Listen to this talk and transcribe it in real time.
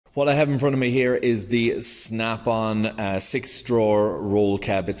What I have in front of me here is the Snap-on 6-drawer roll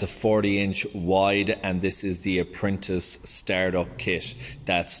cab. It's a 40-inch wide, and this is the Apprentice startup kit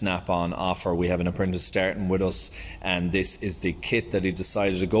that Snap-on offer. We have an apprentice starting with us, and this is the kit that he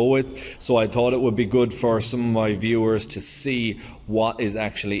decided to go with. So I thought it would be good for some of my viewers to see what is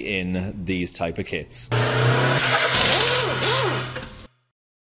actually in these type of kits.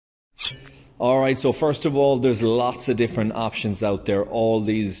 Alright, so first of all, there's lots of different options out there. All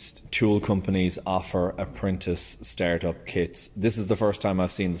these tool companies offer Apprentice startup kits. This is the first time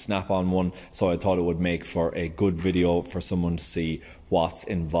I've seen the Snap-on one, so I thought it would make for a good video for someone to see what's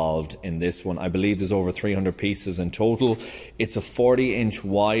involved in this one. I believe there's over 300 pieces in total. It's a 40-inch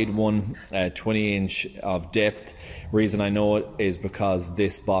wide one, 20-inch of depth. Reason I know it is because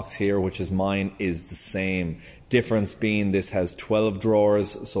this box here, which is mine, is the same. Difference being this has 12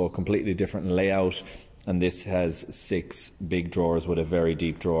 drawers, so a completely different layout, and this has 6 big drawers with a very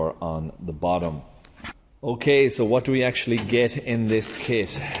deep drawer on the bottom. Okay, so what do we actually get in this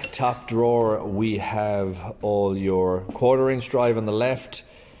kit? Top drawer, we have all your 1/4-inch drive on the left,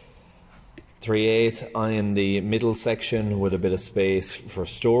 3/8 in the middle section with a bit of space for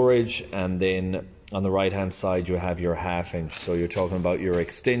storage, and then on the right hand side you have your 1/2-inch. So you're talking about your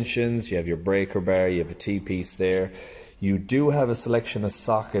extensions, you have your breaker bar, you have a T-piece there. You do have a selection of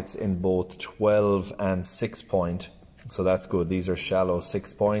sockets in both 12 and 6-point, so that's good. These are shallow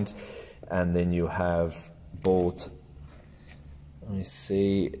 6-point, and then you have both, let me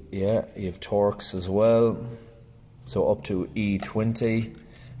see, yeah, you have Torx as well, so up to E20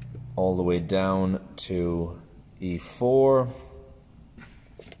 all the way down to E4.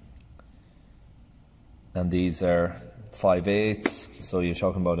 And these are 5/8, so you're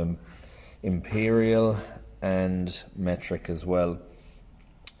talking about imperial and metric as well.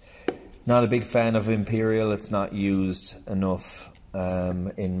 Not a big fan of imperial. It's not used enough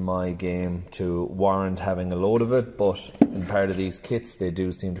in my game to warrant having a load of it, but in part of these kits they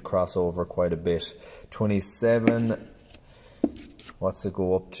do seem to cross over quite a bit. 27, what's it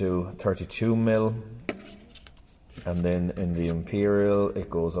go up to? 32 mil. And then in the imperial it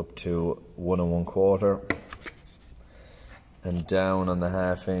goes up to 1 1/4, and down on the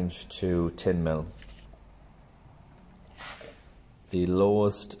 1/2-inch to 10 mil. The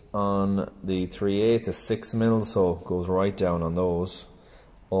lowest on the 3/8 is 6 mil, so it goes right down on those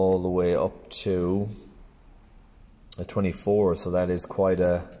all the way up to a 24, so that is quite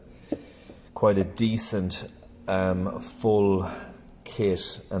a decent full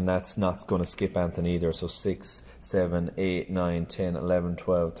kit, and that's not going to skip anything either. So 6, 7, 8, 9, 10, 11,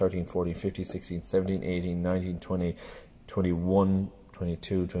 12, 13, 14, 15, 16, 17, 18, 19, 20, 21,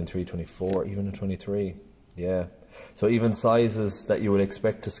 22, 23, 24, even a 23. Yeah, so even sizes that you would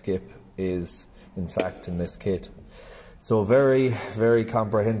expect to skip is in fact in this kit. So very, very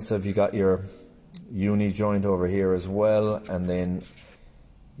comprehensive. You got your uni joint over here as well, and then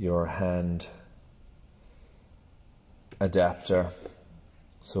your hand adapter.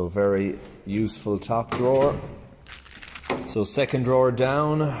 So very useful top drawer. So second drawer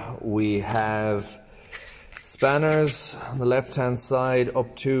down, we have spanners on the left hand side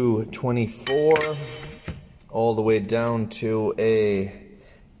up to 24, all the way down to a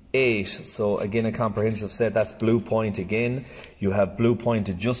 8. So again, a comprehensive set. That's Bluepoint again. You have Bluepoint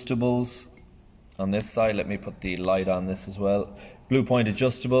adjustables on this side. Let me put the light on this as well. Bluepoint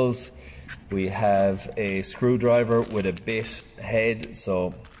adjustables. We have a screwdriver with a bit head,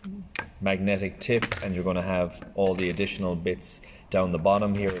 so magnetic tip, and you're going to have all the additional bits down the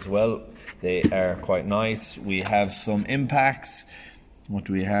bottom here as well. They are quite nice. We have some impacts. What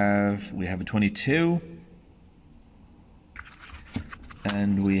do we have? We have a 22,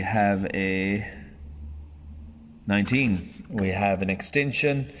 and we have a 19. We have an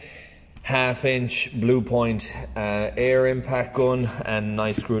extension, 1/2-inch Bluepoint air impact gun, and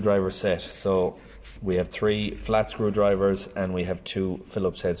nice screwdriver set. So we have 3 flat screwdrivers and we have 2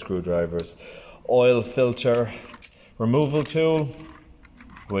 Phillips head screwdrivers. Oil filter removal tool,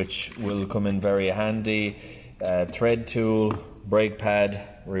 which will come in very handy. Thread tool, brake pad,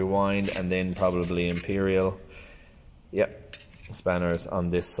 rewind, and then probably imperial. Yep, spanners on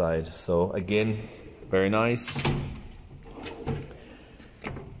this side. So again, very nice.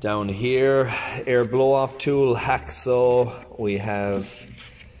 Down here, air blow off tool, hacksaw, we have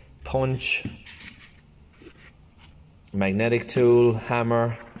punch, magnetic tool,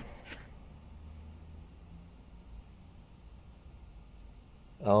 hammer,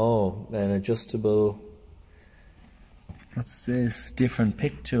 oh, an adjustable, what's this, different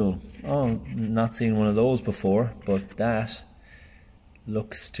pick tool. Oh, not seen one of those before, but that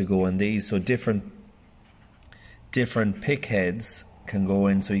looks to go in these. So different pick heads can go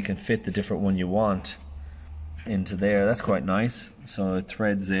in, so you can fit the different one you want into there. That's quite nice. So it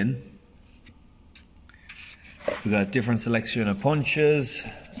threads in. We've got different selection of punches,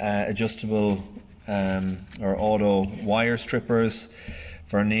 adjustable or auto wire strippers,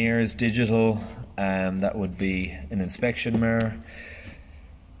 verniers, digital, that would be an inspection mirror,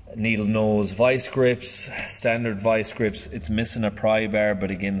 needle nose vice grips, standard vice grips. It's missing a pry bar,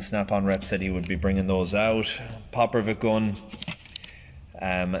 but again the Snap-on rep said he would be bringing those out. Pop rivet gun,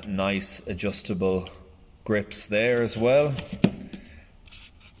 nice adjustable grips there as well.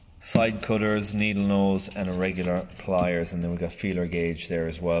 Side cutters, needle nose and irregular pliers, and then we've got feeler gauge there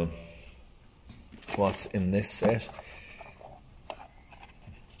as well. What's in this set?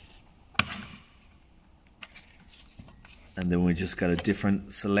 And then we just got a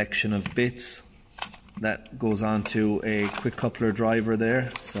different selection of bits. That goes on to a quick coupler driver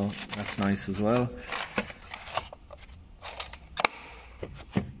there, so that's nice as well.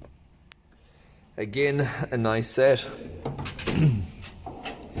 Again, a nice set.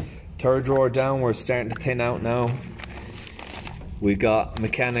 Third drawer down, we're starting to thin out now. We got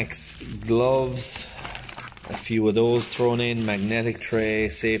mechanics gloves, a few of those thrown in, magnetic tray,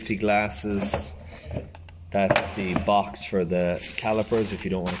 safety glasses. That's the box for the calipers if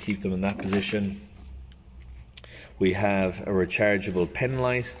you don't want to keep them in that position. We have a rechargeable pen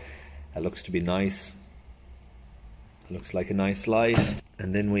light. That looks to be nice. It looks like a nice light.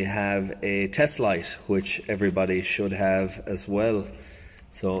 And then we have a test light, which everybody should have as well.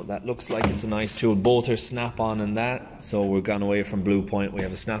 So that looks like it's a nice tool. Both are Snap-on and that. So we've gone away from Bluepoint. We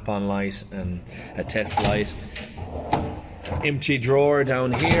have a Snap-on light and a test light. Empty drawer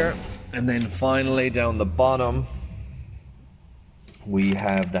down here. And then finally down the bottom, we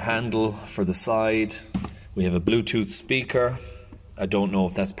have the handle for the side. We have a Bluetooth speaker. I don't know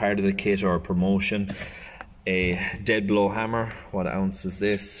if that's part of the kit or a promotion. A dead blow hammer. What ounce is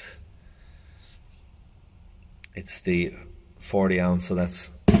this? It's the 40 ounce, so that's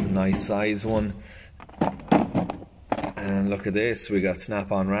a nice size one. And look at this, we got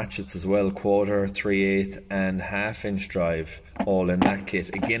Snap-on ratchets as well, 1/4, 3/8 and 1/2 inch drive, all in that kit.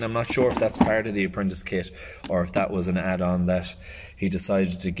 Again, I'm not sure if that's part of the Apprentice kit or if that was an add-on that he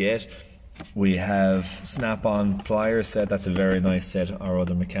decided to get. We have Snap-on pliers set. That's a very nice set. Our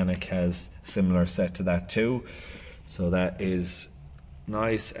other mechanic has a similar set to that too, so that is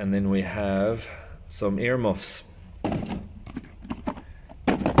nice. And then we have some earmuffs.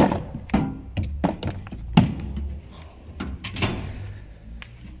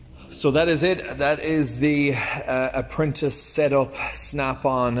 So that is it. That is the Apprentice setup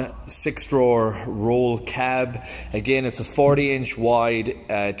Snap-on 6-drawer roll cab. Again, it's a 40-inch wide,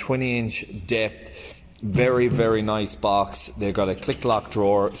 20-inch depth. Very, very nice box. They've got a click lock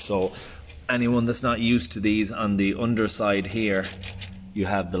drawer, so anyone that's not used to these, on the underside here, you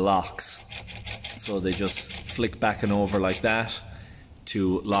have the locks. So they just flick back and over like that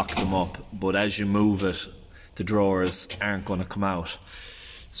to lock them up. But as you move it, the drawers aren't going to come out.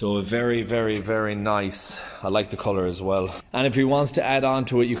 So very, very, very nice. I like the color as well. And if he wants to add on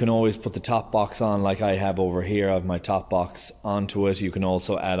to it, you can always put the top box on like I have over here. I have my top box onto it. You can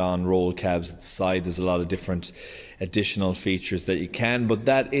also add on roll cabs at the side. There's a lot of different additional features that you can, but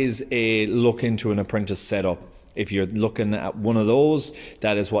that is a look into an Apprentice setup. If you're looking at one of those,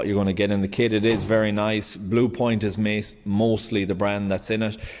 that is what you're going to get in the kit. It is very nice. Bluepoint is mostly the brand that's in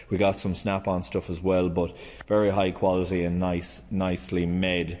it. We got some Snap-on stuff as well, but very high quality and nicely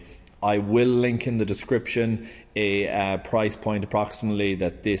made. I will link in the description a price point approximately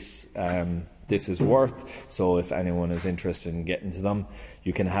that this is worth. So if anyone is interested in getting to them,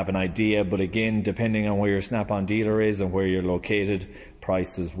 you can have an idea. But again, depending on where your Snap-on dealer is and where you're located,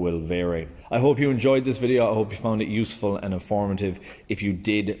 prices will vary. I hope you enjoyed this video. I hope you found it useful and informative. If you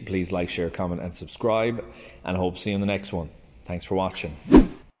did, please like, share, comment and subscribe, and I hope to see you in the next one. Thanks for watching.